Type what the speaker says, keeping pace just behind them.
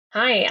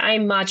Hi,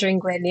 I'm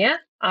Marjorie.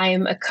 I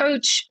am a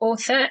coach,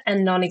 author,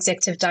 and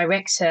non-executive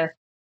director.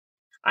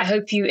 I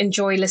hope you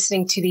enjoy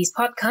listening to these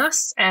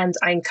podcasts, and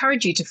I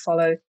encourage you to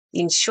follow the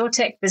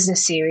InsurTech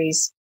Business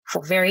Series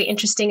for very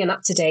interesting and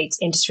up-to-date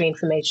industry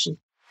information.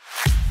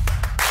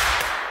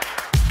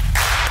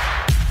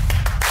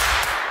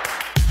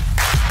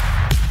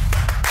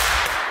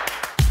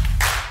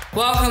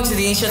 Welcome to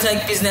the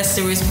InsurTech Business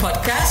Series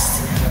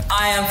podcast.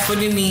 I am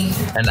Fulimi.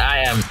 And I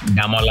am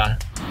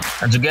Damola.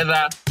 And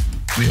together,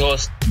 we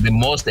host the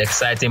most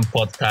exciting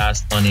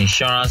podcast on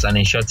insurance and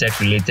InsurTech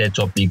related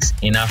topics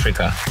in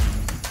Africa.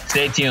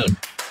 Stay tuned.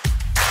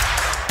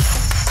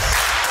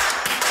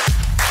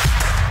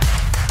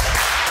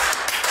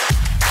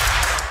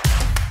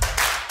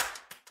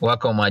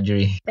 Welcome,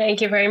 Marjorie.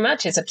 Thank you very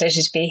much. It's a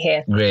pleasure to be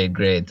here.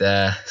 Great.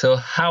 So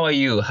how are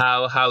you?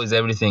 How is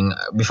everything?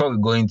 Before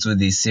we go into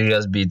the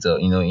serious bit of,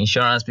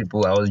 insurance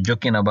people, I was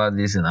joking about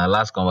this in our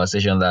last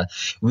conversation that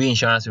we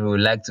insurance people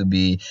would like to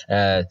be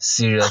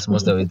serious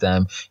most of the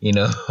time,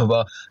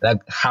 but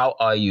like, how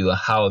are you?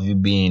 How have you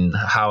been?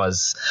 How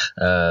has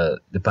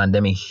the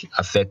pandemic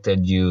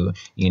affected you,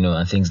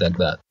 and things like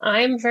that?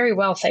 I'm very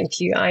well,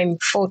 thank you. I'm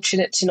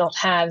fortunate to not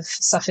have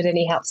suffered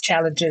any health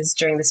challenges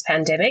during this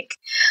pandemic.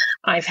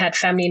 I've had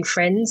family and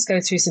friends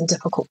go through some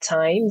difficult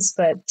times,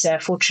 but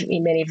fortunately,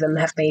 many of them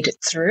have made it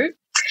through.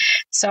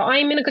 So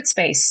I'm in a good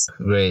space.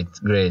 Great.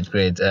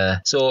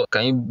 So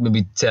can you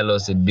maybe tell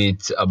us a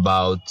bit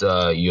about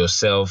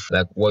yourself,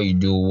 like what you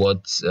do,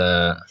 what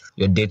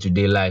your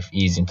day-to-day life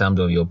is in terms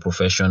of your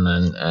profession,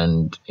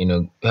 and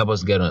help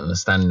us get an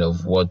understanding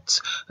of what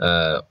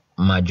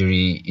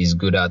Marjorie is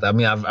good at. I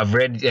mean, I've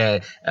read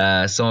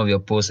some of your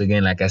posts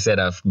again. Like I said,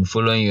 I've been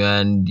following you,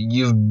 and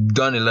you've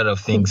done a lot of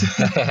things.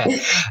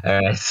 All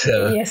right,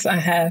 so yes, I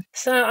have.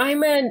 So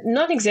I'm a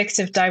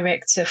non-executive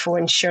director for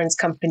insurance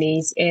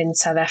companies in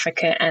South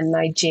Africa and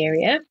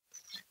Nigeria.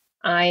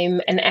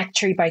 I'm an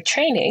actuary by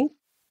training,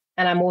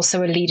 and I'm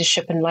also a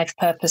leadership and life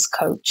purpose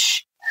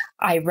coach.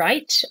 I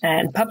write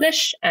and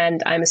publish,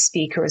 and I'm a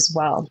speaker as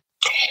well.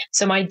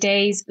 So my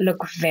days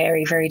look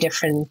very, very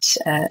different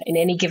in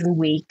any given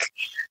week.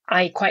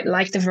 I quite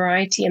like the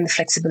variety and the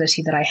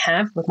flexibility that I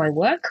have with my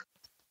work.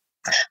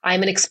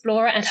 I'm an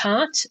explorer at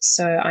heart,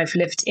 so I've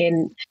lived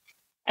in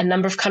a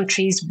number of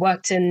countries,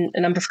 worked in a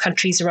number of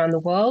countries around the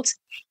world,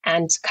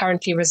 and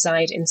currently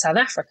reside in South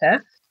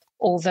Africa,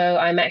 although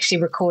I'm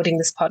actually recording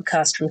this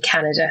podcast from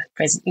Canada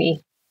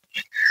presently.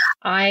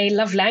 I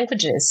love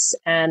languages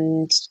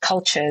and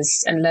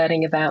cultures and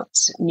learning about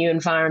new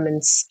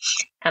environments.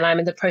 And I'm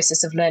in the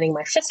process of learning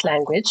my fifth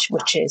language,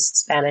 which is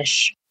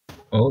Spanish.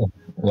 Oh,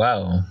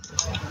 wow.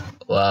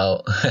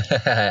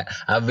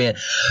 I've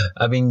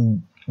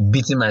been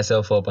beating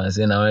myself up and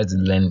saying I wanted to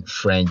learn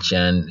French,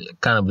 and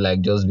kind of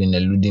like just been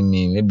eluding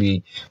me.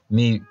 Maybe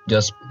me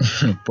just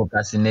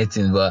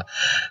procrastinating, but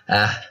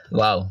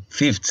wow,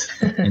 fifth.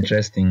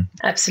 Interesting.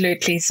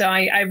 Absolutely. So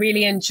I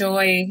really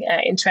enjoy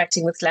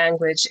interacting with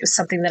language. It was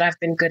something that I've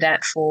been good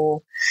at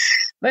for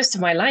most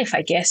of my life,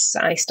 I guess.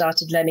 I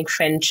started learning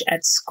French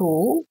at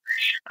school.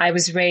 I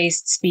was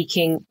raised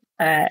speaking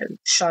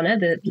Shona,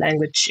 the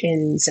language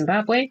in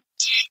Zimbabwe,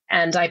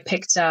 and I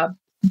picked up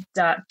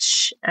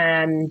Dutch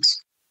and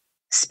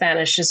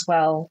Spanish as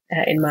well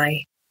in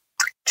my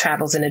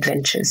travels and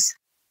adventures.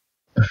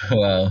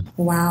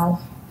 Wow.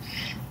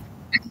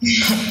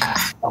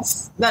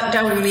 That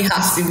really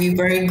has to be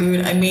very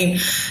good. I mean,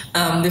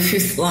 the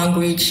fifth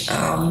language,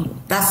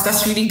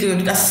 that's really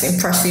good. That's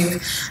impressive.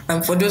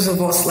 For those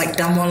of us like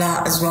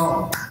Damola as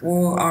well,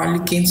 who are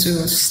looking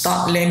to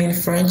start learning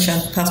French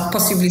and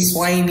possibly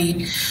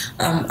Swahili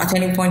at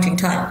any point in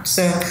time.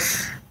 So,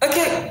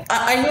 okay,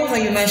 I know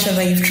that you mentioned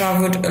that you've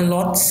traveled a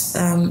lot,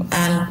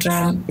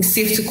 and it's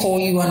safe to call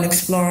you an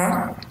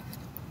explorer.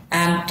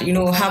 And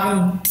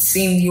having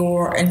seen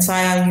your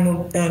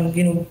entire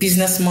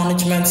business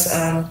management,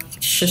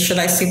 should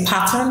I say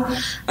pattern,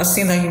 I've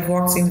seen that you've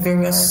worked in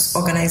various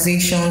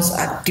organizations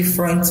at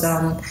different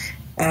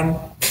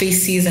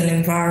places and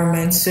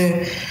environments.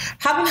 So,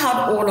 having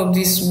had all of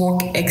these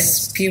work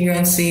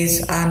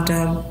experiences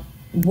and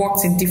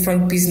worked in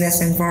different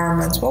business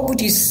environments, what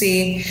would you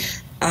say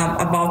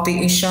about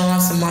the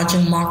insurance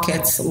emerging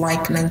markets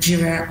like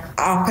Nigeria?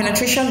 Our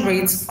penetration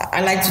rates,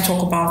 I like to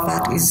talk about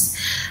that, is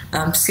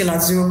still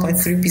at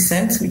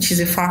 0.3%, which is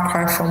a far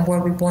cry from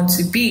where we want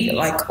to be,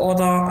 like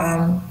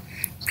other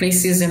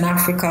places in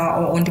Africa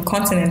or on the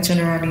continent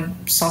generally.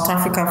 South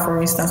Africa,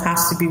 for instance,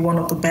 has to be one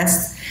of the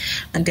best.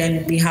 And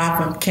then we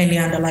have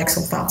Kenya and the likes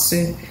of that.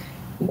 So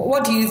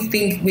what do you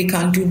think we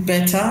can do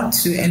better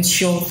to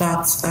ensure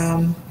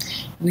that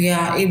we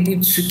are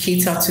able to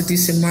cater to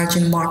this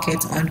emerging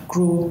market and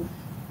grow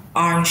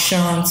our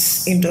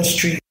insurance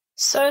industry?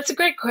 So it's a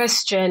great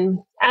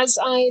question. As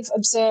I've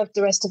observed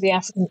the rest of the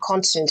African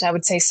continent, I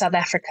would say South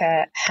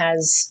Africa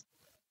has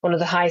one of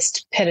the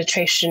highest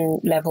penetration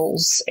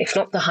levels, if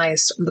not the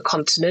highest on the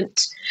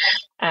continent,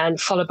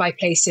 and followed by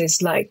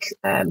places like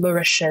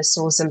Mauritius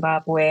or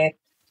Zimbabwe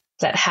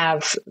that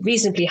have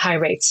reasonably high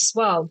rates as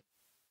well.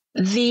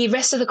 The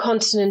rest of the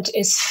continent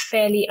is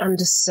fairly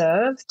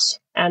underserved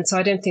And so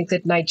I don't think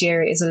that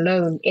Nigeria is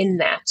alone in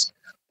that.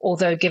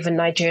 Although given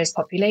Nigeria's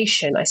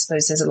population, I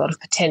suppose there's a lot of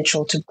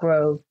potential to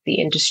grow the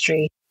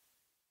industry.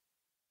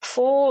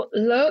 For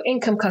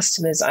low-income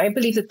customers, I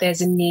believe that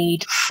there's a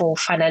need for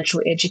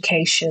financial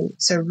education.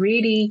 So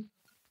really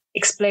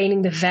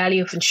explaining the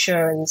value of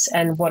insurance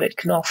and what it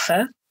can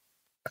offer.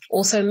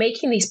 Also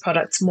making these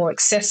products more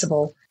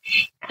accessible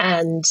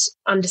and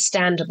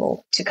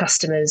understandable to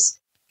customers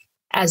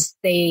as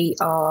they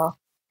are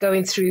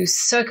going through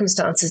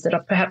circumstances that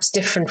are perhaps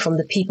different from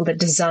the people that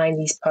design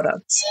these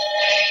products.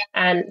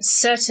 And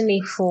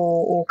certainly for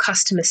all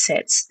customer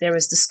sets, there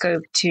is the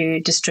scope to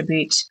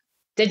distribute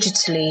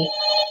digitally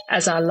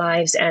as our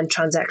lives and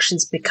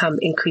transactions become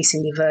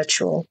increasingly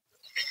virtual.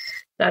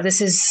 Now,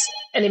 this is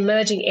an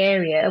emerging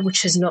area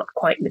which has not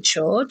quite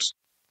matured.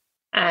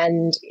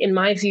 And in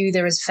my view,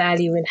 there is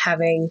value in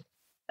having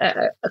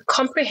a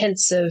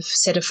comprehensive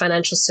set of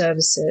financial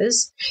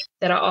services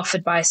that are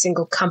offered by a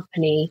single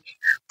company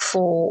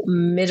for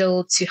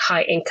middle to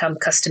high income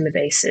customer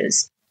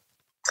bases.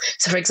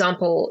 So, for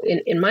example,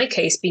 in my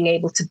case, being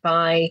able to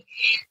buy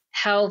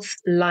health,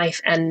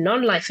 life, and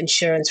non-life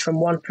insurance from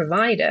one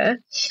provider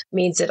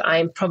means that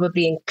I'm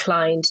probably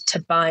inclined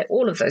to buy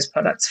all of those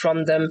products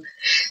from them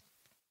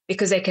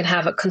because they can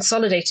have a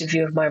consolidated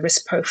view of my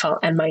risk profile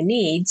and my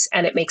needs,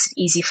 and it makes it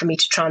easy for me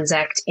to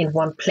transact in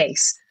one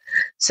place.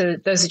 So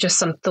those are just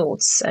some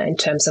thoughts in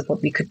terms of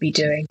what we could be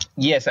doing.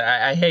 Yes,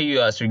 I hear you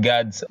as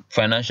regards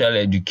financial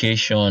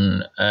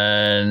education,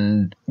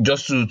 and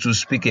just to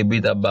speak a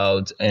bit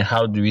about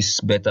how do we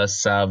better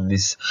serve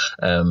this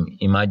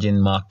emerging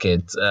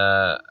market.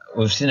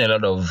 We've seen a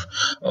lot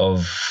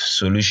of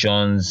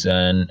solutions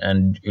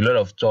and a lot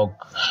of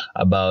talk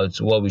about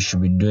what we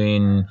should be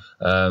doing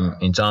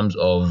in terms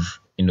of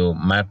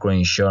micro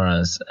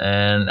insurance,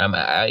 and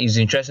it's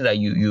interesting that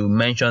you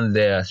mentioned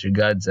there as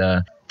regards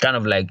kind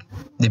of like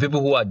the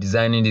people who are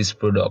designing these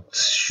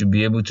products should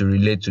be able to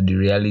relate to the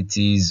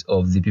realities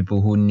of the people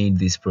who need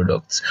these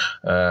products,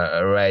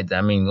 right?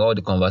 I mean, all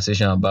the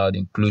conversation about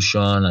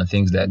inclusion and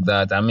things like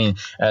that. I mean,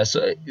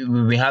 so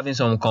we've been having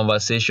some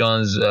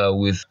conversations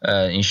with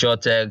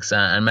insurtechs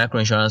and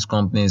microinsurance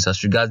companies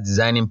as regards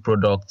designing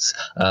products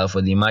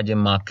for the emerging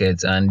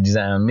market, and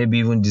maybe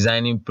even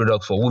designing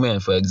products for women,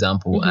 for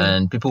example. Mm-hmm.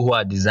 And people who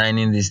are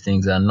designing these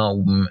things are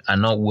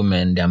not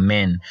women, they're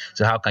men.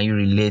 So how can you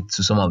relate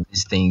to some of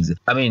these things?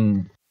 I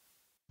mean,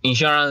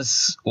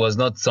 insurance was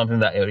not something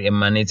that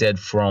emanated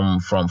from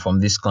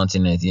this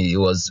continent. It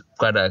was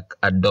quite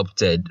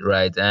adopted,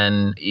 right?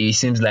 And it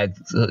seems like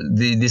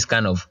this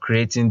kind of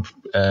creating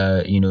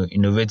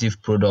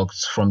innovative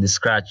products from the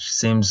scratch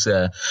seems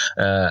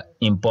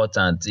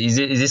important. Is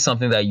it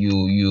something that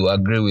you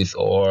agree with,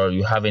 or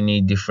you have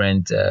any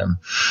different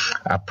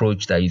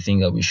approach that you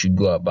think that we should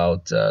go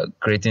about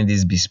creating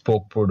these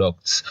bespoke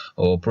products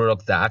or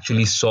products that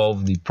actually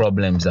solve the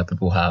problems that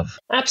people have?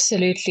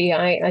 Absolutely,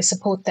 I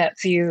support that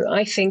view.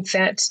 I think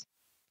that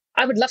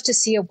I would love to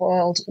see a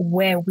world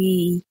where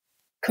we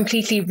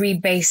completely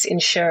rebase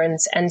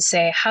insurance and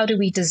say, how do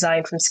we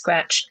design from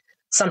scratch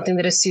something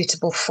that is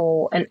suitable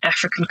for an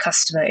African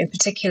customer, in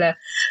particular,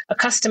 a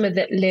customer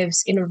that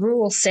lives in a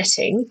rural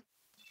setting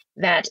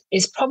that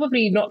is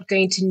probably not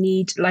going to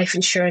need life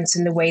insurance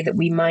in the way that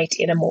we might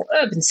in a more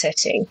urban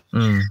setting.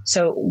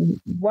 So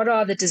what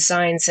are the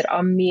designs that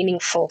are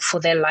meaningful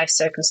for their life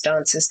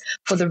circumstances,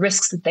 for the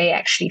risks that they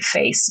actually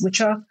face,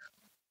 which are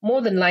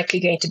more than likely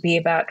going to be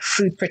about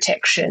food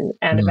protection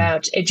and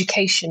about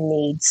education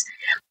needs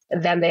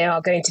than they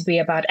are going to be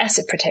about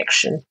asset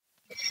protection.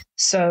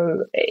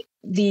 So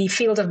the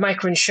field of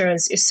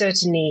microinsurance is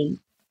certainly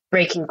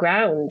breaking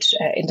ground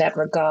in that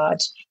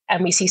regard.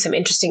 And we see some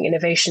interesting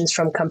innovations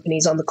from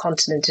companies on the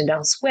continent and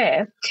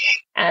elsewhere.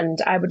 And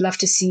I would love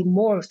to see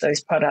more of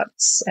those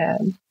products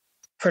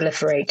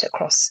proliferate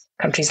across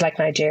countries like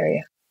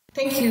Nigeria.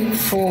 Thank you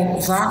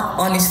for that,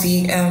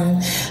 honestly.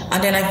 And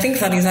then I think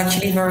that is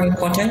actually very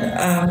important.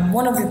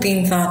 One of the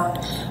things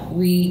that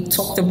we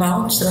talked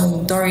about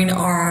during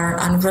our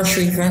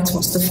anniversary event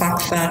was the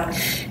fact that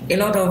a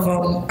lot of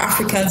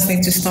Africans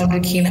need to start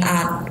looking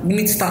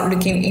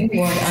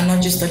inward and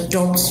not just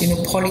adopt,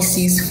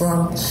 policies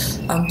from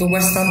the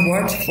Western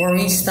world. For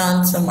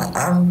instance,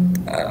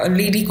 a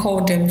lady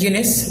called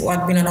Eunice, who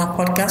had been on our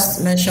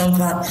podcast, mentioned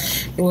that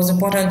it was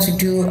important to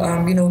do,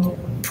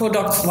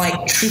 products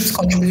like Truth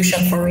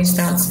Contribution, for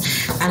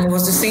instance. And it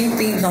was the same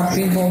thing that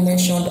Bimbo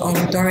mentioned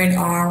during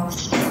our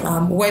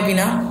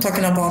webinar,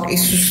 talking about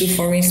Isusu,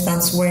 for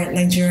instance, where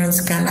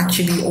Nigerians can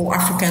actually, or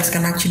Africans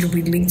can actually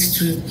relate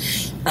to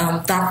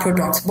that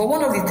product. But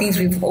one of the things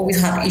we've always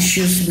had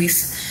issues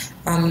with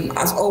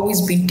has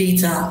always been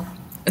data,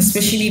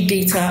 especially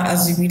data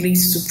as it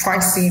relates to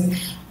pricing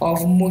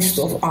of most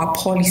of our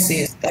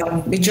policies.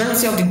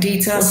 majority of the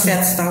data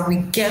sets that we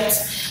get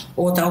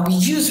or that we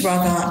use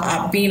rather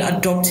are being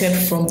adopted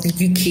from the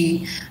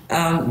UK.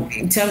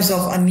 In terms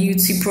of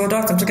annuity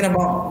product, I'm talking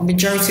about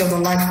majority of the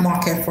life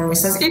market, for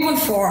instance, even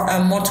for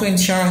motor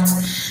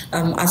insurance,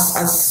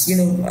 as you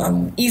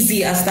know,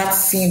 easy as that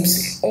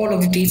seems, all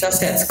of the data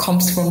sets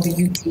comes from the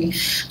UK.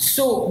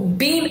 So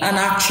being an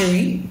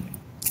actuary,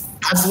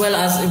 as well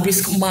as a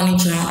risk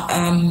manager.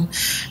 And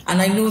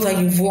I know that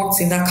you've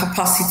worked in that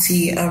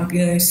capacity,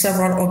 in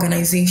several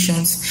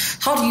organizations.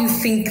 How do you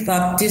think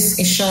that these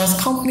insurance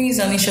companies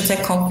and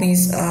insurtech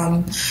companies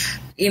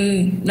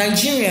in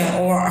Nigeria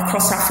or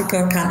across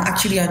Africa can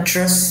actually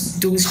address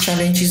those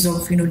challenges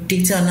of,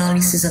 data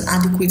analysis and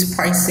adequate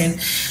pricing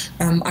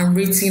and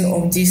rating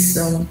of these,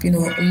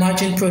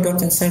 emerging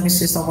products and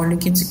services that we're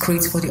looking to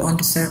create for the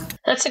underserved?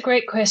 That's a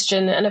great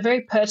question and a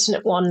very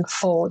pertinent one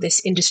for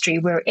this industry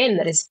we're in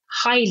that is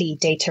highly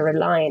data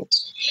reliant.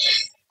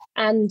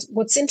 And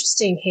what's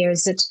interesting here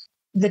is that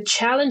the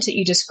challenge that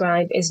you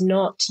describe is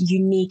not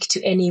unique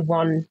to any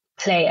one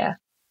player.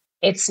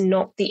 It's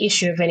not the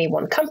issue of any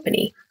one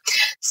company.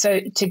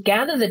 So to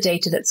gather the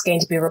data that's going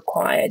to be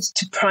required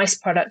to price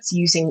products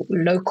using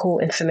local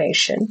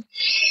information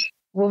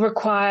will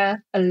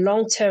require a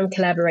long-term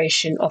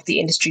collaboration of the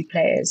industry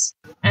players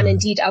and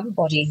indeed other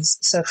bodies.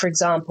 So, for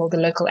example, the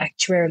local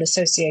actuarial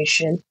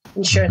association,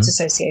 insurance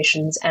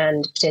associations,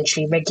 and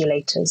potentially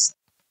regulators.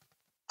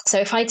 So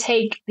if I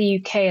take the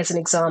UK as an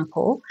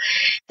example,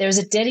 there is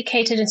a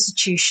dedicated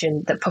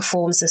institution that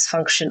performs this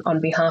function on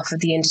behalf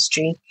of the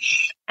industry,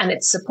 and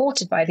it's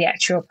supported by the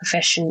actuarial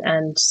profession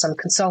and some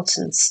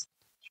consultants.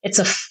 It's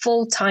a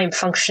full-time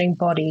functioning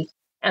body,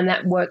 and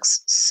that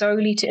works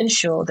solely to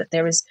ensure that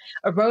there is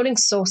a rolling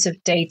source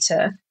of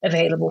data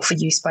available for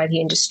use by the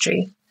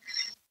industry.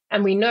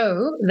 And we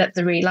know that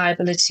the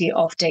reliability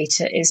of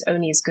data is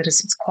only as good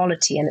as its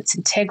quality and its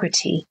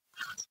integrity.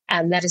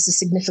 And that is a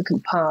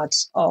significant part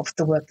of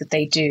the work that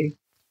they do.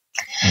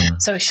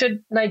 So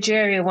should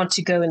Nigeria want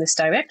to go in this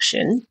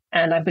direction,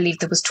 and I believe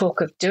there was talk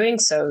of doing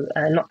so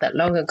not that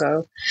long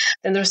ago,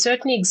 then there are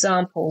certainly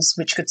examples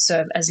which could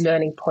serve as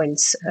learning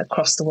points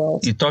across the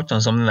world. You touched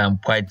on something that I'm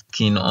quite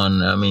keen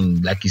on. I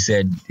mean, like you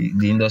said,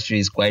 the industry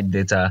is quite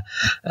data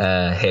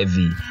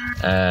heavy.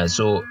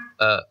 So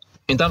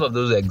in terms of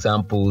those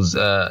examples,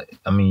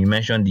 you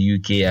mentioned the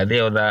UK. Are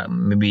there other,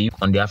 maybe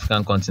on the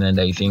African continent,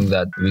 that you think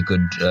that we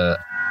could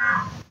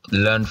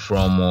learn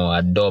from or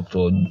adopt,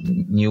 or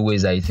new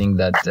ways I think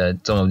that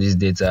some of these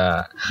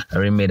data are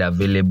really made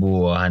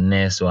available or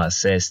harnessed or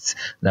assessed,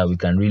 that we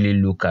can really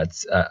look at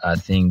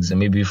things? And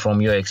maybe from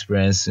your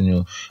experience,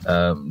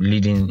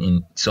 leading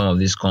in some of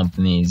these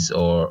companies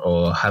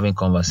or having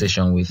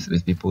conversation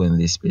with people in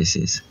these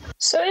spaces.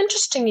 So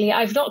interestingly,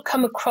 I've not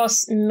come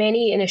across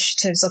many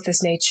initiatives of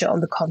this nature on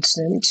the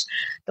continent.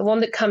 The one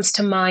that comes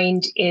to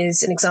mind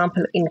is an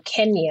example in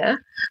Kenya,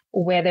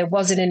 where there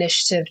was an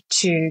initiative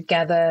to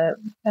gather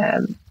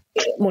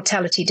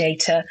mortality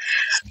data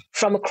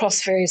from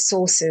across various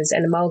sources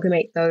and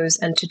amalgamate those,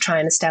 and to try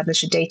and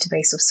establish a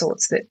database of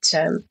sorts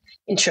that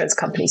insurance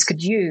companies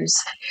could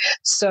use.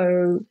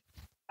 So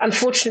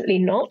unfortunately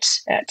not,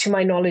 to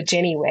my knowledge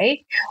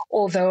anyway,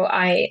 although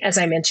as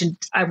I mentioned,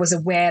 I was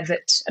aware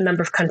that a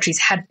number of countries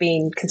had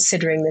been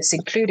considering this,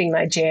 including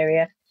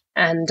Nigeria,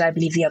 and I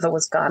believe the other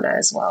was Ghana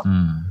as well.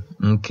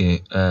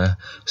 Okay.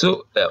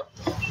 So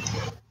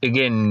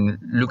again,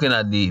 looking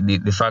at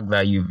the fact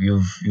that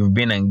you've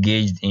been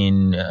engaged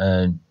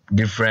in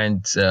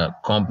different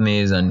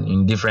companies and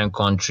in different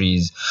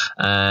countries,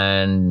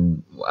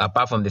 and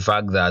apart from the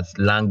fact that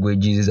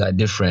languages are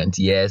different,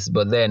 yes,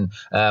 but then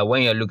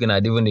when you're looking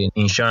at even the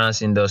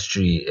insurance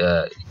industry,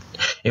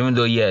 even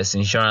though yes,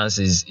 insurance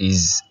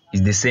is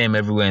the same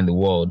everywhere in the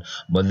world,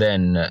 but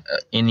then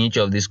in each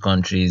of these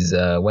countries,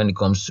 when it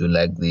comes to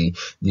like the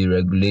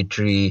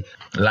regulatory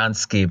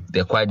landscape,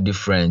 they're quite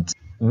different.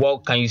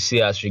 What can you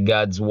say as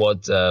regards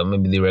what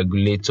maybe the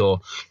regulator,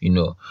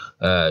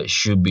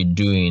 should be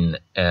doing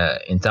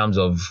in terms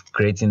of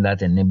creating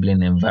that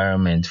enabling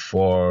environment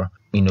for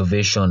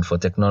innovation, for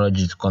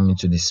technology to come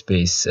into the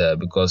space?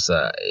 Because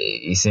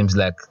it seems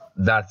like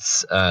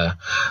that's a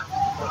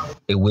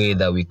way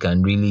that we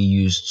can really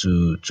use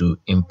to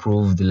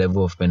improve the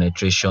level of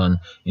penetration,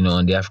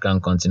 on the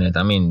African continent.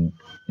 I mean,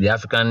 the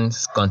African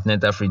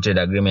Continental Free Trade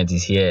Agreement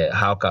is here.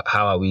 How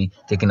are we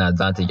taking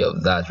advantage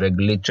of that?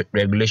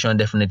 Regulation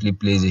definitely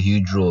plays a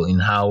huge role in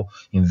how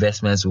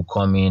investments will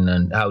come in,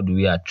 and how do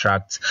we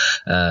attract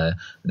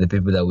the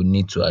people that we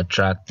need to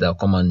attract, that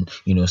come and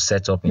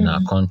set up in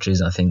our countries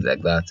and things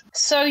like that.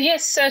 So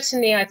yes,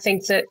 certainly I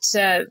think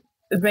that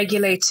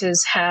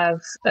regulators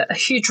have a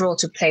huge role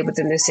to play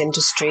within this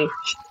industry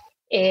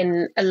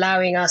in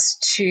allowing us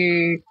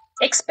to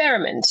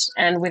experiment,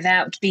 and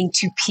without being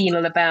too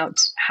penal about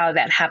how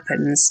that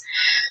happens.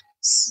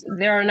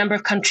 There are a number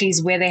of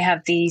countries where they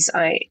have these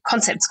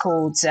concepts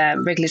called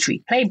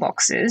regulatory play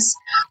boxes,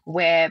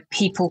 where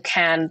people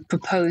can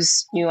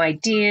propose new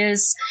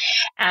ideas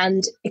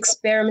and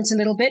experiment a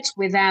little bit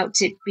without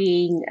it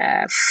being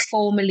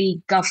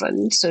formally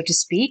governed, so to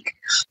speak.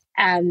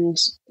 And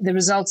the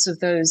results of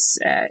those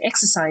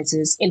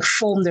exercises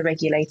inform the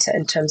regulator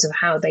in terms of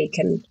how they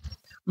can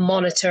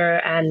monitor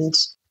and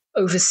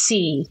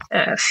oversee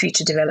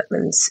future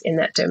developments in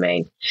that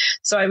domain.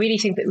 So I really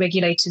think that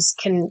regulators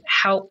can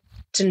help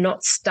to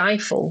not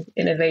stifle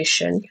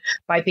innovation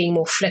by being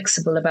more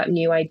flexible about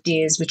new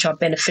ideas which are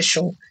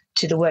beneficial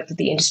to the work that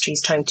the industry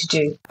is trying to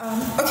do.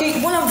 Okay,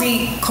 one of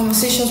the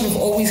conversations we've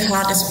always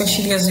had,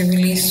 especially as it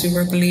relates to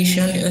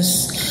regulation,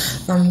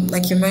 is,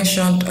 like you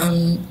mentioned,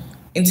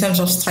 in terms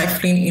of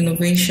stifling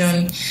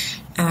innovation,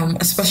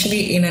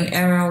 especially in an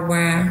era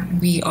where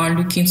we are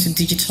looking to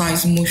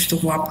digitize most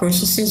of our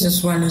processes,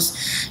 as well as,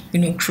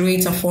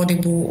 create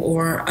affordable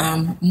or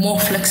more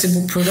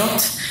flexible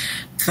products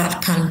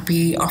that can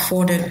be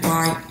afforded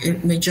by a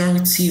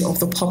majority of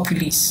the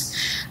populace.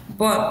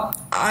 But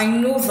I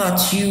know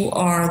that you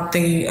are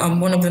the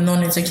one of the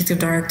non-executive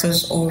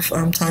directors of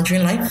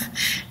Tangerine Life,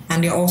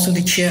 and you're also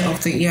the chair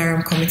of the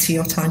ERM committee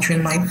of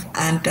Tangerine Life.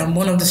 And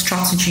one of the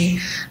strategy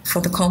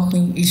for the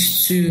company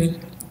is to,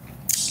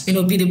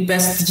 be the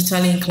best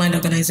digitally inclined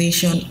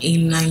organization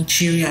in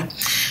Nigeria,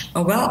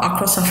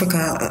 across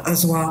Africa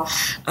as well.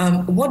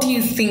 What do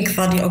you think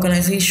that the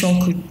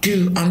organization could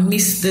do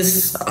amidst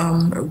this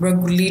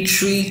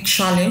regulatory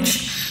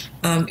challenge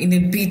in a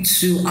bid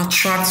to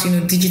attract,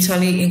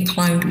 digitally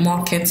inclined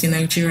markets in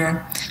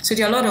Nigeria? So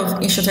there are a lot of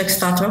insurtech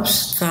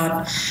startups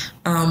that,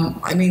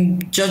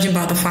 judging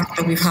by the fact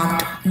that we've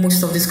had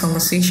most of these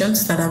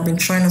conversations, that have been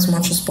trying as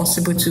much as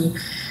possible to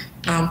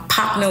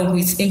partner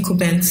with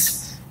incumbents.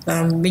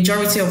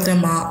 Majority of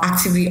them are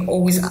actively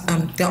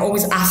they're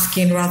always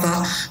asking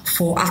rather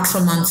for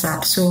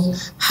Axamansa. So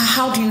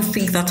how do you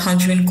think that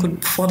Tangerine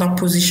could further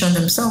position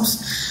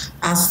themselves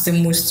as the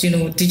most,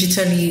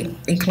 digitally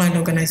inclined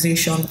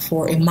organization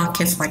for a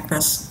market like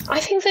this? I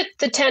think that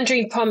the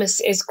Tangerine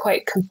promise is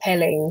quite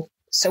compelling.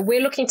 So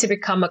we're looking to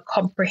become a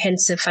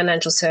comprehensive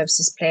financial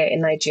services player in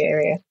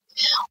Nigeria,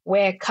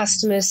 where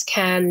customers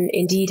can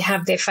indeed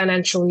have their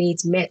financial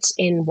needs met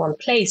in one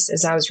place,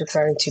 as I was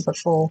referring to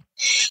before.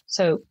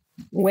 So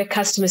where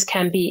customers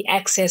can be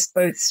accessed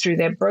both through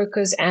their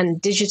brokers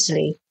and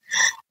digitally.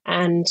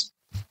 And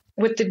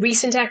with the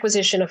recent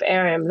acquisition of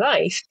ARM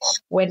Life,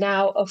 we're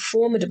now a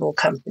formidable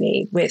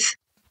company with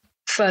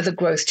further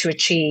growth to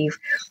achieve.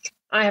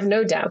 I have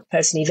no doubt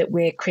personally that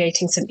we're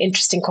creating some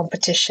interesting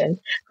competition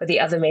for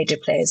the other major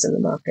players in the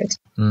market.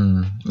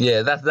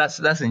 Yeah,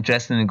 that's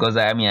interesting, because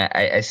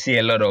I see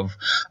a lot of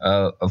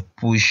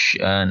push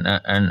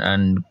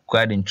and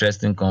quite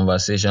interesting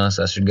conversations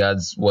as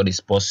regards what is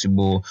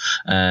possible.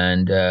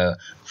 And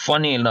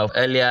funny enough,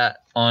 earlier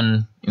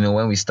on,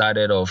 when we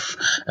started off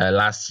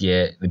last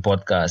year, the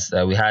podcast,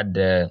 we had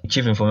the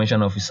Chief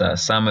Information Officer,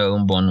 Samuel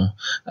Mbonu,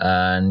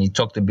 and he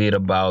talked a bit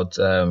about,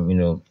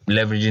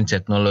 leveraging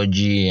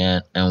technology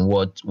and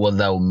what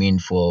that would mean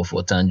for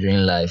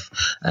Tangerine Life.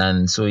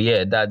 And so,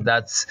 yeah,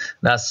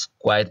 that's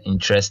quite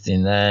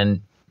interesting.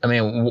 And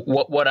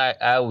what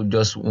I would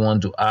just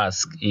want to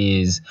ask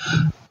is,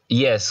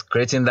 yes,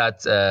 creating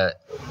that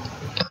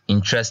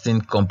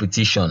interesting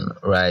competition,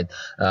 right?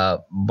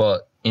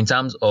 But in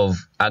terms of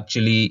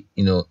actually,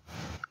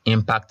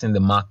 impacting the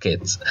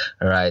market,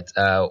 right?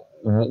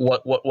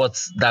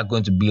 What's that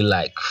going to be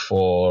like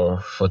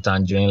for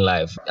Tangerine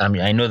Life?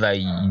 I know that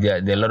there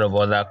are a lot of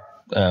other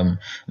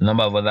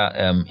number of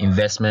other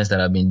investments that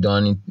have been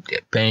done in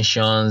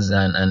pensions,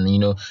 and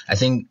I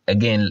think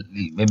again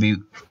maybe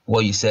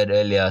what you said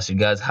earlier as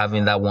regards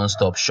having that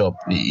one-stop shop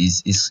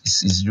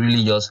is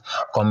really just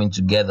coming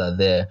together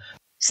there.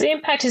 So the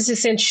impact is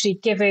essentially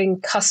giving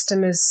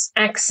customers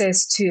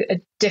access to a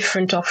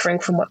different offering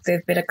from what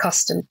they've been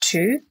accustomed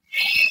to.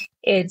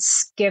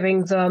 It's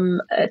giving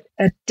them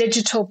a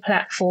digital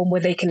platform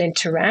where they can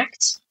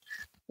interact,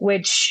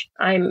 which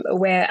I'm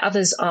aware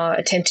others are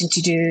attempting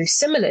to do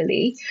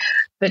similarly,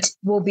 but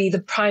will be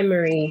the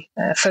primary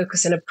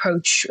focus and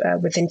approach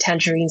within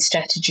Tangerine's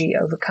strategy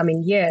over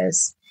coming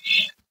years.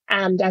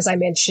 And as I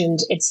mentioned,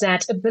 it's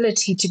that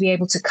ability to be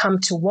able to come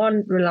to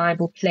one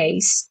reliable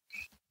place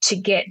to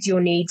get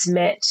your needs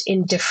met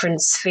in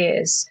different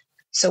spheres.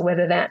 So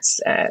whether that's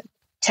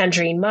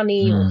Tangerine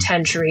Money or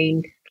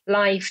Tangerine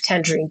Life,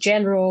 Tangerine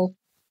General,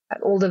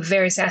 all the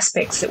various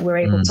aspects that we're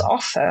able to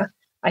offer,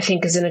 I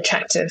think is an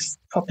attractive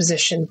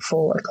proposition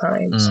for a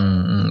client.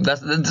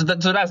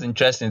 That's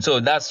interesting. So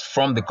that's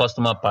from the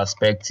customer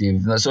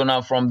perspective. So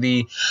now from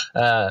the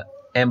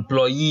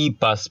employee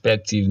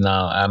perspective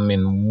now,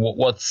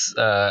 what's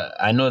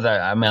I know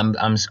that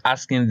I'm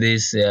asking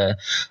this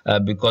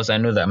because I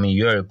know that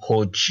you're a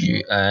coach,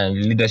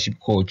 leadership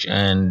coach,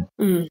 and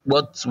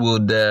what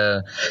would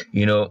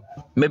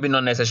maybe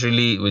not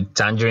necessarily with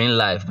Tangerine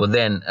Life, but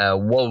then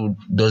what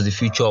does the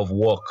future of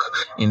work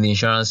in the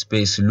insurance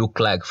space look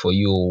like for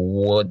you?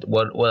 What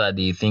are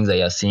the things that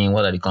you're seeing?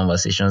 What are the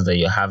conversations that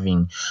you're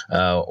having?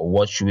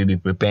 What should we be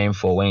preparing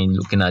for when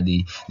looking at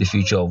the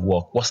future of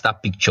work? What's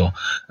that picture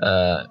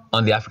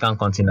on the African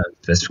continent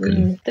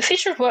specifically? The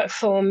future of work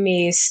for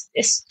me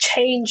is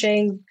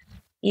changing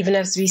even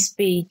as we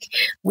speak.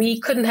 We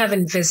couldn't have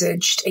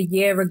envisaged a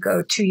year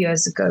ago, 2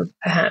 years ago,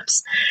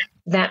 perhaps,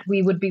 that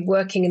we would be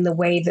working in the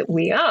way that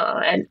we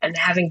are, and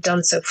having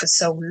done so for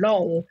so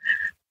long,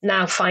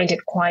 now find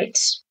it quite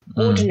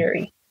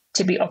ordinary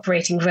to be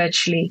operating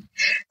virtually.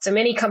 So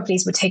many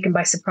companies were taken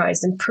by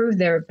surprise and proved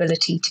their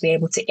ability to be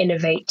able to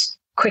innovate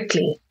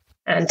quickly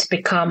and to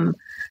become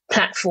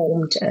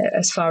platformed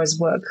as far as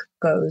work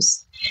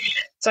goes.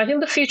 So I think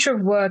the future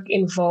of work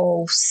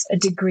involves a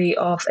degree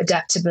of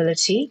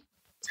adaptability.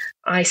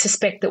 I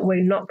suspect that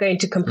we're not going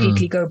to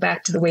completely go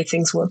back to the way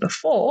things were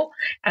before,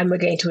 and we're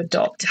going to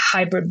adopt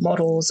hybrid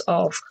models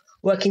of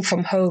working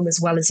from home as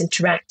well as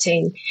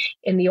interacting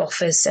in the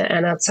office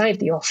and outside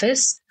the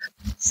office.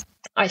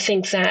 I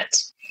think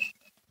that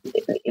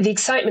the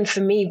excitement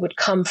for me would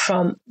come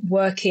from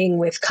working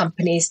with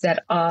companies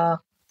that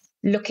are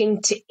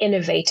looking to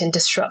innovate and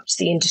disrupt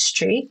the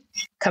industry,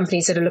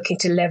 companies that are looking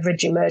to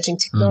leverage emerging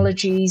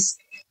technologies,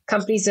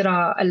 companies that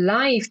are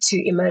alive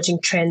to emerging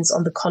trends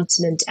on the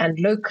continent and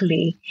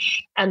locally,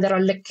 and that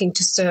are looking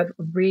to serve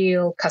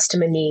real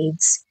customer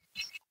needs.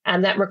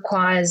 And that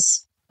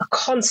requires a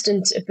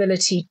constant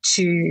ability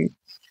to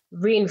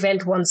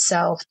reinvent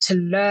oneself, to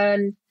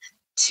learn,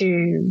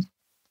 to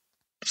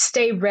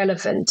stay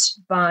relevant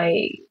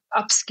by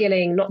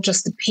upskilling not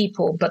just the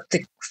people, but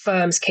the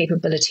firm's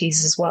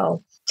capabilities as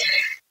well.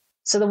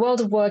 So the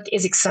world of work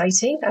is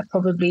exciting,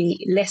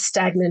 probably less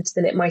stagnant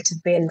than it might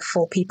have been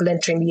for people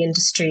entering the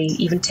industry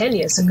even 10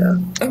 years ago.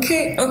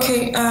 Okay.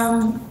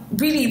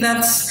 Really,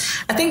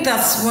 I think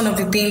that's one of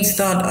the things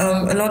that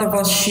a lot of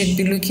us should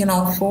be looking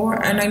out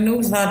for. And I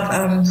know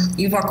that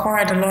you've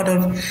acquired a lot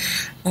of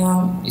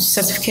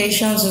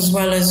certifications as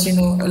well as, a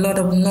lot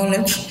of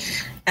knowledge.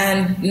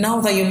 And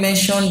now that you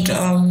mentioned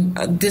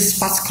this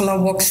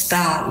particular work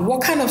style,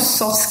 what kind of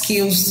soft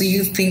skills do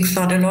you think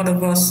that a lot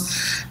of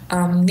us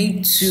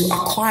need to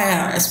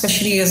acquire,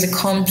 especially as it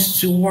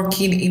comes to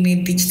working in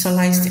a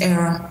digitalized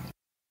era?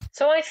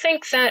 So I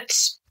think that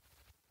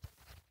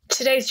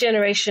today's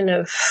generation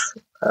of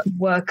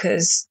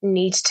workers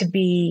need to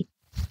be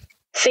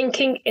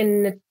thinking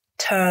in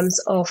terms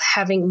of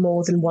having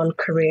more than one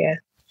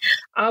career.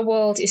 Our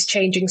world is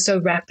changing so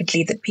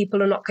rapidly that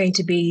people are not going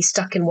to be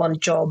stuck in one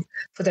job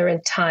for their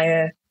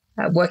entire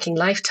working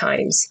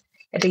lifetimes.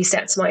 At least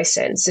that's my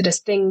sense. That as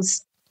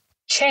things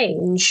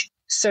change,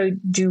 so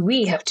do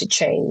we have to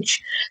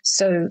change.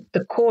 So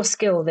the core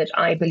skill that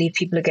I believe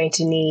people are going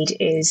to need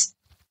is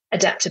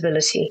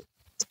adaptability.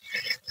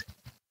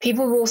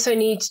 People also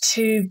need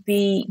to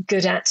be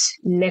good at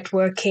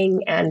networking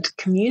and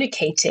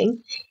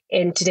communicating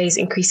in today's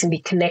increasingly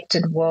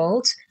connected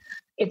world.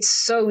 It's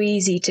so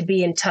easy to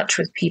be in touch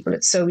with people.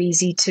 It's so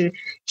easy to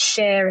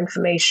share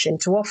information,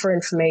 to offer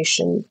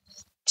information,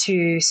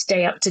 to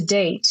stay up to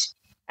date.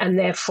 And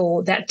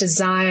therefore, that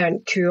desire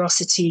and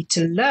curiosity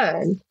to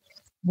learn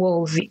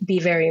will be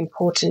very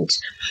important.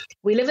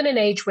 We live in an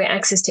age where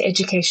access to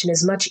education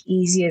is much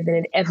easier than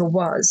it ever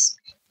was.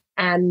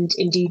 And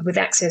indeed, with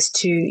access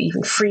to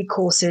even free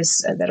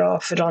courses that are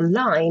offered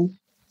online,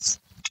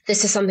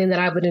 this is something that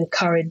I would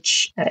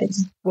encourage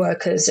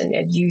workers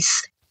and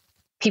youth,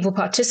 people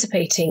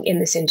participating in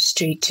this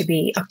industry, to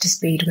be up to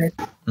speed with.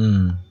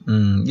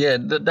 Yeah,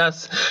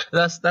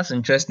 that's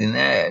interesting.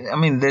 I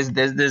mean, there's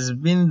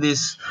been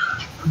this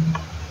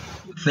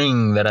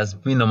thing that has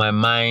been on my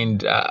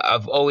mind.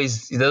 There's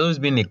always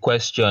been a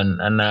question,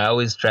 and I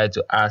always try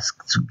to ask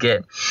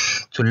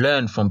to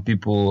learn from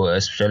people,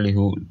 especially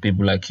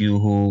people like you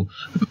who,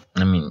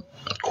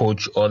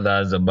 coach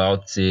others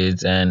about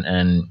it,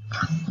 and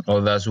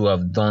others who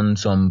have done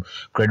some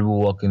credible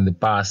work in the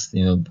past,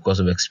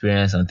 because of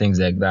experience and things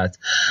like that.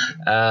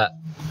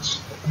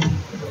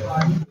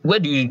 Where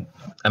do you,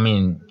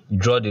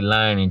 draw the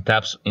line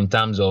in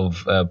terms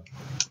of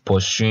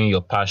pursuing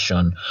your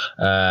passion?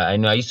 I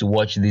know I used to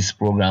watch this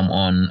program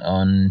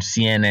on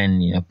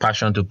CNN,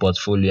 Passion to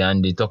Portfolio,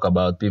 and they talk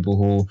about people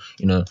who,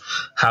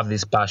 have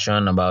this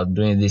passion about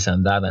doing this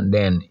and that, and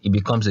then it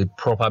becomes a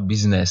proper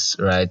business,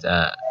 right?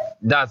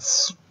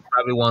 That's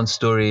probably one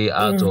story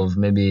out of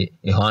maybe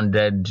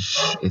 100,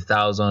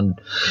 1,000,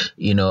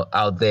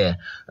 out there.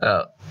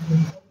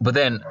 But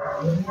then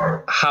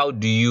how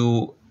do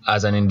you,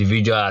 as an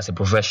individual, as a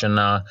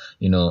professional,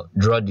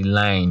 draw the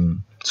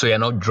line so you're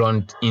not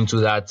drawn into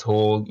that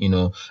whole,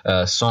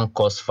 sunk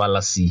cost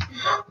fallacy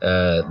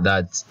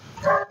that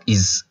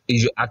is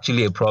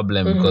actually a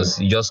problem, because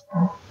you just,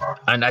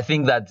 and I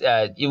think that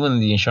even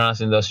the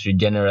insurance industry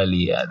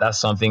generally, that's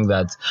something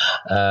that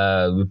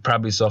we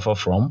probably suffer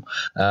from.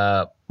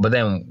 But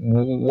then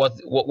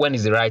when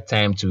is the right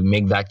time to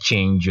make that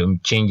change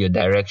your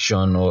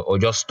direction, or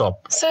just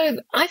stop? So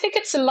I think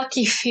it's a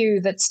lucky few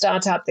that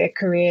start out their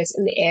careers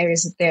in the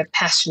areas that they're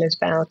passionate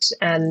about,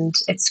 and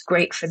it's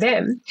great for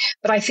them.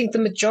 But I think the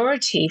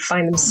majority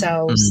find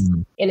themselves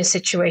in a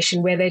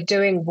situation where they're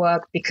doing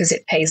work because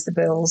it pays the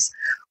bills,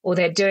 or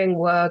they're doing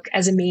work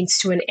as a means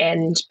to an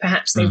end.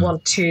 Perhaps they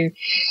want to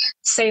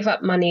save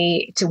up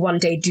money to one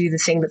day do the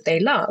thing that they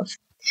love.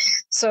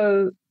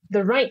 So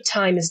the right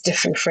time is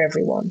different for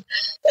everyone.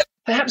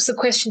 Perhaps the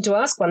question to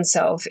ask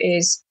oneself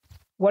is,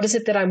 what is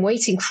it that I'm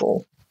waiting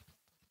for?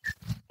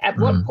 At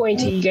what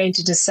point are you going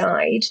to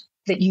decide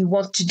that you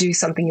want to do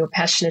something you're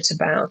passionate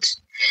about.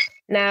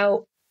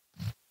 Now,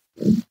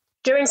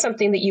 doing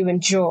something that you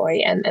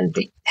enjoy and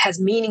that has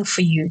meaning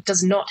for you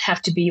does not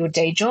have to be your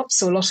day job.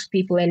 So a lot of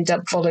people end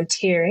up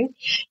volunteering.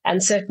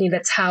 And certainly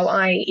that's how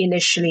I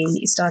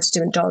initially started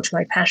to indulge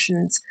my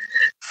passions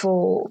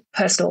for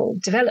personal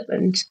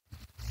development.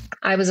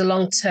 I was a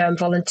long-term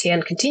volunteer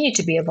and continue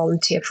to be a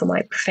volunteer for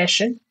my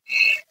profession.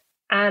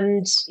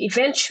 And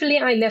eventually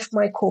I left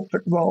my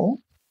corporate role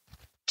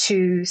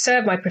to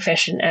serve my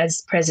profession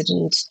as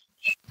president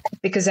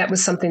because that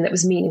was something that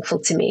was meaningful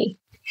to me.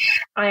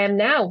 I am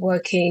now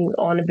working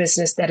on a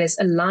business that is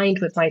aligned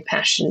with my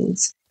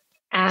passions.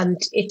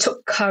 And it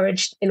took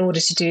courage in order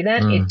to do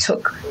that. It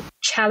took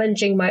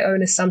challenging my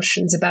own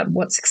assumptions about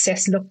what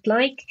success looked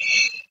like.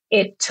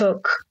 It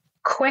took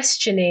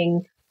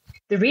questioning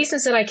the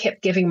reasons that I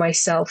kept giving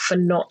myself for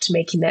not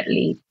making that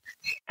leap.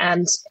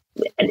 And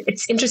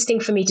it's interesting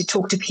for me to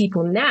talk to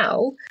people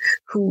now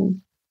who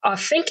are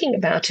thinking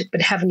about it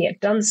but haven't yet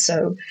done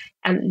so.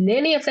 And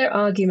many of their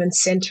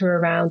arguments center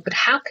around, but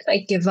how can I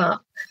give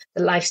up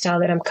the lifestyle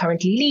that I'm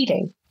currently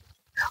leading?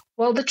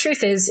 Well, the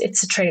truth is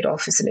it's a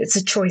trade-off, isn't it? It's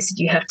a choice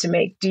that you have to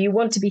make. Do you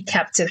want to be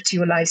captive to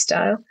your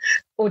lifestyle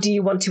or do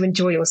you want to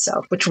enjoy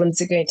yourself? Which one's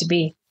it going to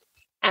be?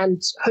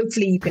 And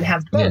hopefully you can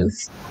have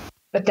both,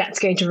 but that's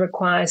going to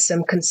require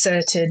some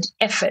concerted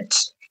effort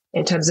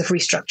in terms of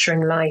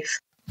restructuring life.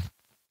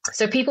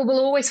 So people will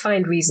always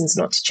find reasons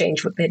not to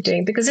change what they're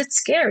doing because it's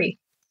scary.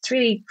 It's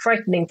really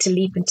frightening to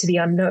leap into the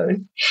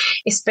unknown,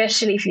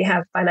 especially if you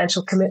have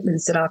financial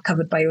commitments that are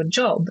covered by your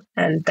job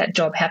and that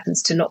job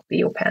happens to not be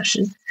your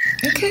passion.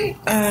 Okay,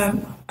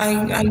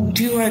 I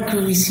do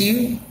agree with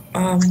you.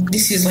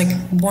 This is like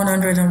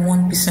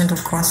 101%,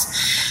 of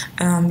course,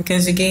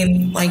 because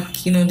again,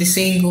 like, you know, the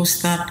saying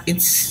goes that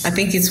I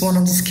think it's one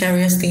of the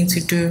scariest things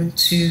to do,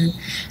 to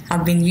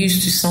have been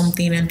used to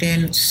something and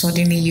then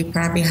suddenly you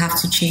probably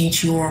have to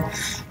change your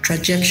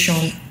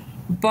trajectory.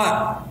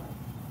 But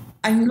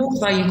I know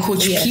that you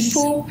coach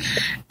people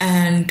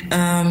and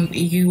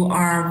you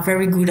are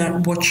very good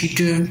at what you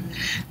do.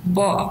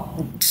 But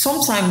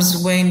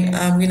sometimes when,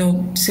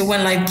 say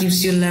when life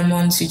gives you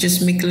lemons, you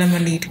just make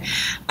lemonade.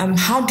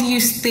 How do you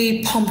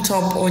stay pumped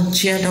up or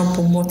geared up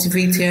or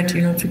motivated,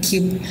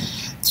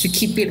 to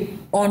keep it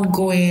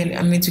ongoing?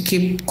 I mean, to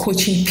keep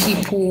coaching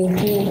people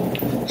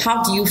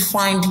how do you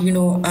find,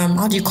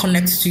 how do you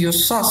connect to your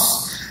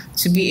source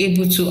to be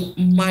able to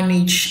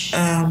manage,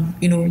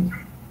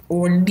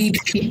 or lead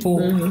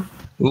people?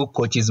 Who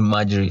coaches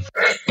Marjorie,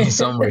 in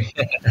summary?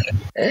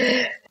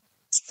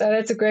 So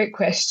that's a great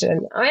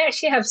question. I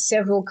actually have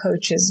several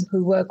coaches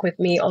who work with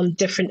me on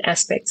different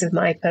aspects of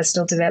my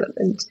personal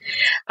development.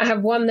 I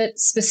have one that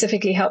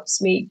specifically helps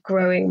me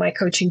growing my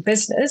coaching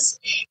business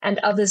and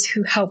others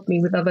who help me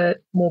with other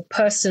more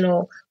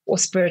personal or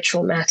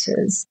spiritual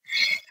matters.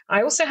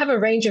 I also have a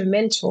range of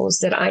mentors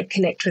that I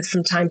connect with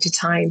from time to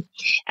time.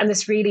 And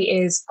this really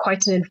is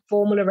quite an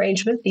informal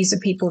arrangement. These are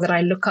people that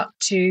I look up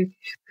to,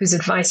 whose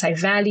advice I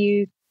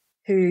value,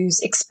 whose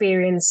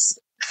experience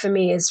for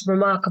me is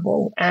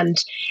remarkable.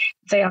 And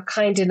they are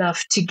kind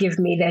enough to give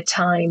me their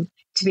time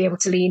to be able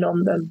to lean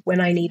on them when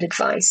I need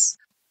advice.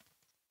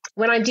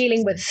 When I'm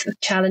dealing with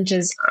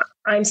challenges,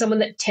 I'm someone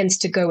that tends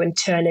to go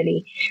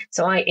internally.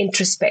 So I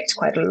introspect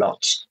quite a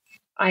lot.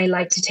 I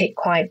like to take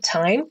quiet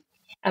time.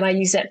 And I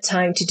use that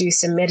time to do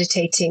some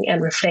meditating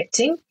and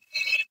reflecting.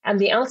 And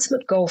the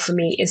ultimate goal for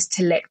me is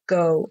to let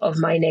go of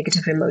my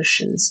negative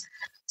emotions.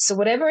 So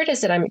whatever it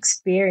is that I'm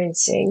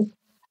experiencing,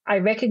 I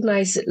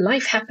recognize that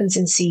life happens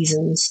in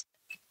seasons.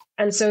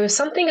 And so if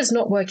something is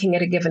not working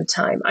at a given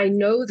time, I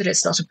know that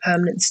it's not a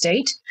permanent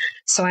state.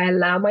 So I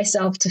allow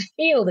myself to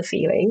feel the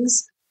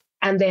feelings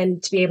and then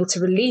to be able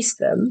to release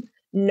them,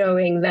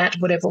 knowing that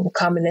whatever will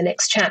come in the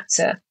next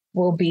chapter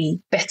will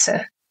be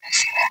better.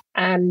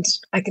 And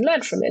I can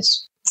learn from it.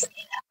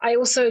 I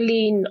also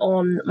lean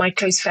on my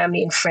close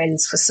family and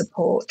friends for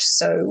support.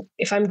 So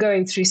if I'm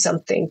going through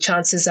something,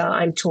 chances are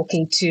I'm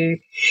talking to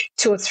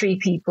 2 or 3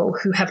 people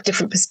who have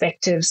different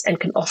perspectives and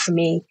can offer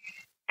me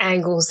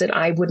angles that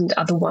I wouldn't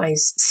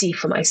otherwise see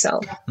for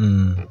myself.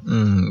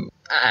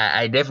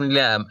 I definitely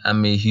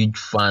am a huge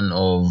fan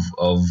of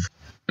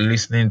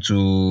listening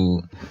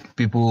to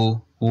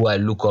people who I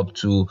look up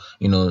to,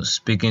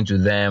 speaking to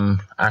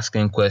them,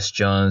 asking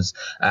questions.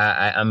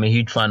 I'm a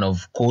huge fan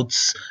of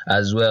quotes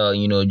as well,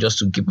 just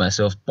to keep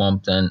myself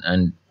pumped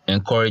and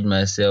encourage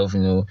myself,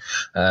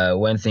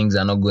 when things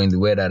are not going the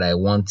way that I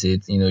want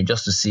it,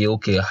 just to see,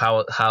 okay,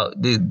 how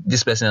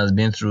this person has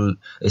been through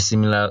a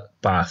similar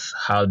path.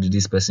 How did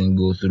this person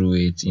go through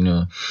it?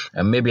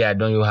 And maybe I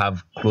don't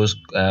have close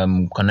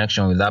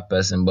connection with that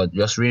person, but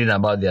just reading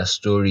about their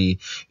story,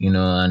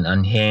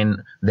 and hearing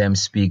them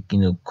speak,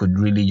 could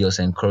really just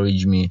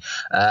encourage me.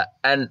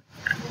 And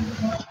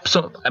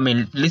so,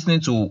 listening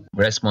to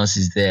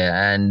responses there,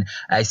 and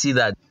I see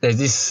that there's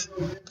this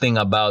thing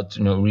about,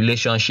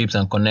 relationships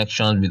and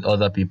connections with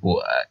other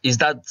people. Is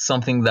that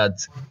something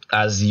that,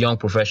 as young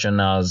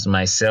professionals,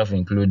 myself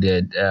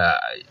included,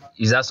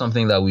 is that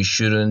something that we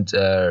shouldn't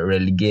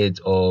relegate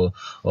or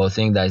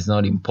think that is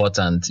not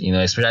important?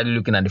 Especially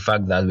looking at the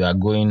fact that we are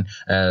going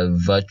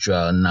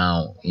virtual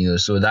now.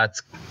 So that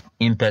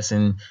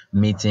in-person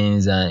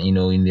meetings and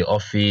in the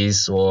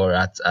office or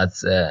at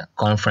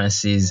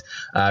conferences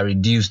are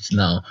reduced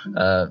now.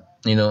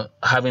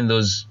 Having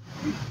those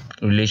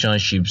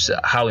relationships,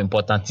 how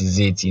important is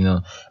it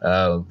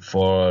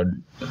for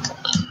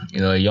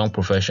a young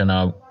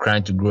professional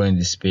trying to grow in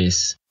the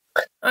space?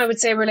 I would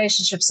say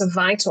relationships are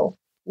vital,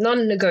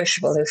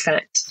 non-negotiable, in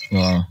fact.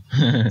 Wow.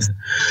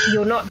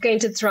 You're not going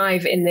to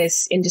thrive in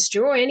this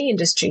industry or any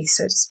industry,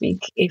 so to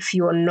speak, if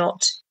you're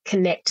not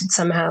connected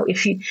somehow,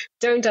 if you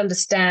don't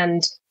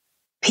understand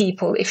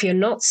people, if you're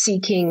not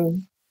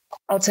seeking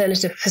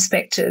alternative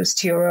perspectives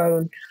to your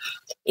own,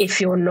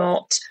 if you're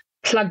not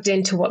plugged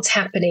into what's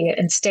happening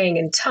and staying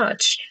in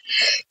touch.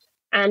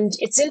 And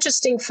it's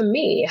interesting for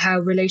me how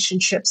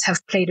relationships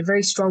have played a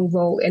very strong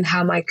role in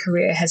how my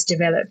career has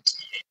developed.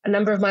 A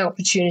number of my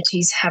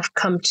opportunities have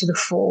come to the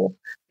fore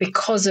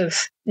because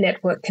of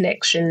network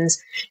connections,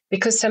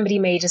 because somebody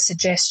made a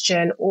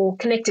suggestion or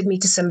connected me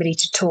to somebody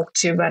to talk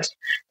to about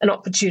an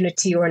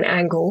opportunity or an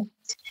angle.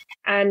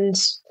 And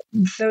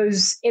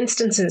those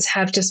instances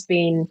have just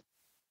been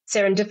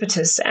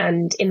serendipitous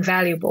and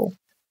invaluable.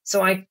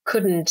 So I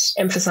couldn't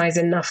emphasize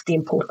enough the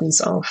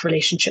importance of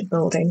relationship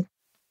building.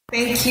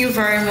 Thank you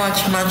very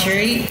much,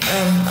 Marjorie.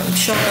 I'm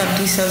sure that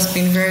this has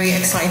been very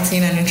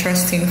exciting and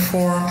interesting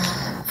for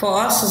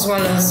us as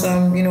well as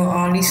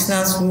our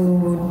listeners who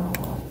would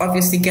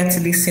obviously get to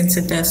listen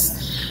to this.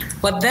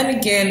 But then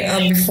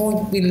again,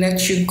 before we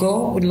let you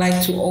go, we'd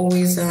like to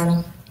always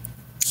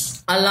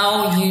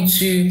allow you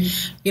to,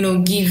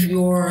 give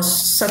your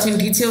certain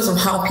details of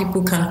how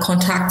people can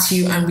contact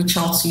you and reach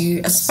out to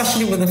you,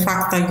 especially with the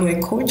fact that you're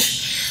a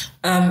coach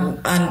and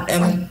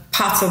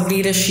parts of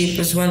leadership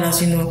as well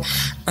as,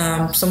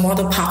 some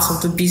other parts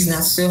of the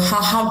business. So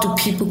how do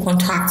people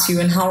contact you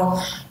and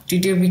how do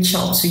they reach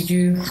out to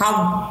you?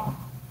 How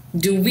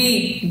do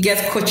we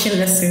get coaching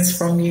lessons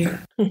from you?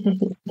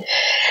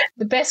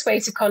 The best way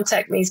to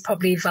contact me is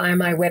probably via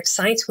my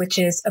website, which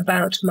is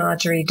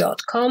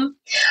marj.coach,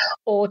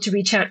 or to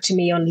reach out to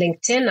me on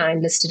LinkedIn.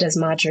 I'm listed as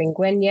Marjorie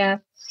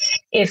Ngwenya.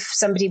 If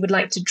somebody would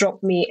like to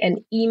drop me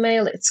an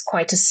email, it's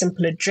quite a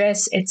simple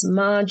address. It's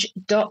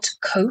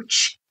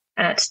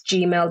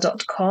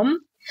marj.coach@gmail.com.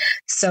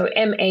 So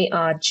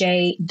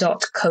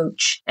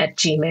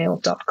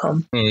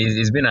marj.coach@gmail.com.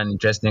 It's been an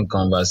interesting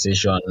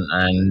conversation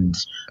and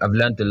I've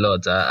learned a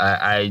lot.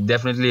 I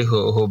definitely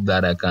hope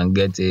that I can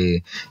get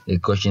a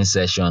coaching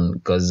session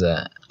because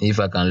if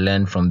I can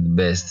learn from the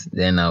best,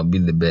 then I'll be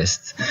the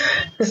best.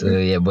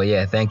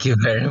 So thank you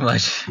very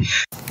much.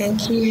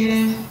 Thank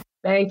you.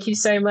 Thank you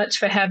so much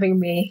for having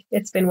me.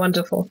 It's been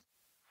wonderful.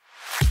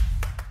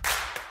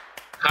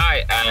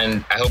 Hi,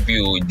 and I hope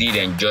you did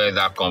enjoy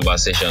that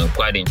conversation.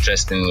 Quite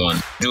interesting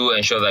one. Do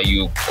ensure that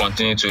you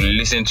continue to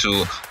listen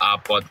to our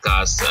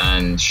podcast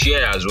and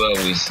share as well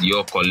with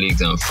your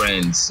colleagues and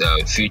friends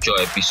future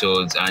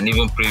episodes and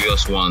even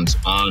previous ones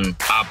on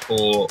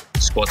Apple,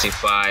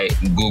 Spotify,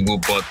 Google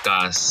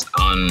Podcasts,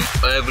 on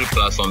every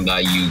platform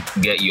that you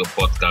get your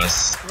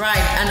podcasts. Right,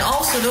 and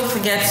also don't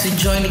forget to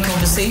join the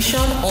conversation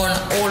on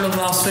all of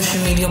our social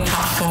media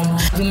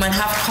platforms. We might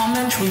have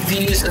comments,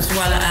 reviews, as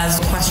well as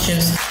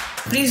questions.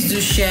 Please do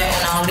share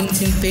on our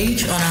LinkedIn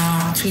page, on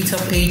our Twitter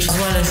page, as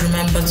well as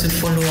remember to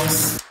follow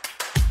us.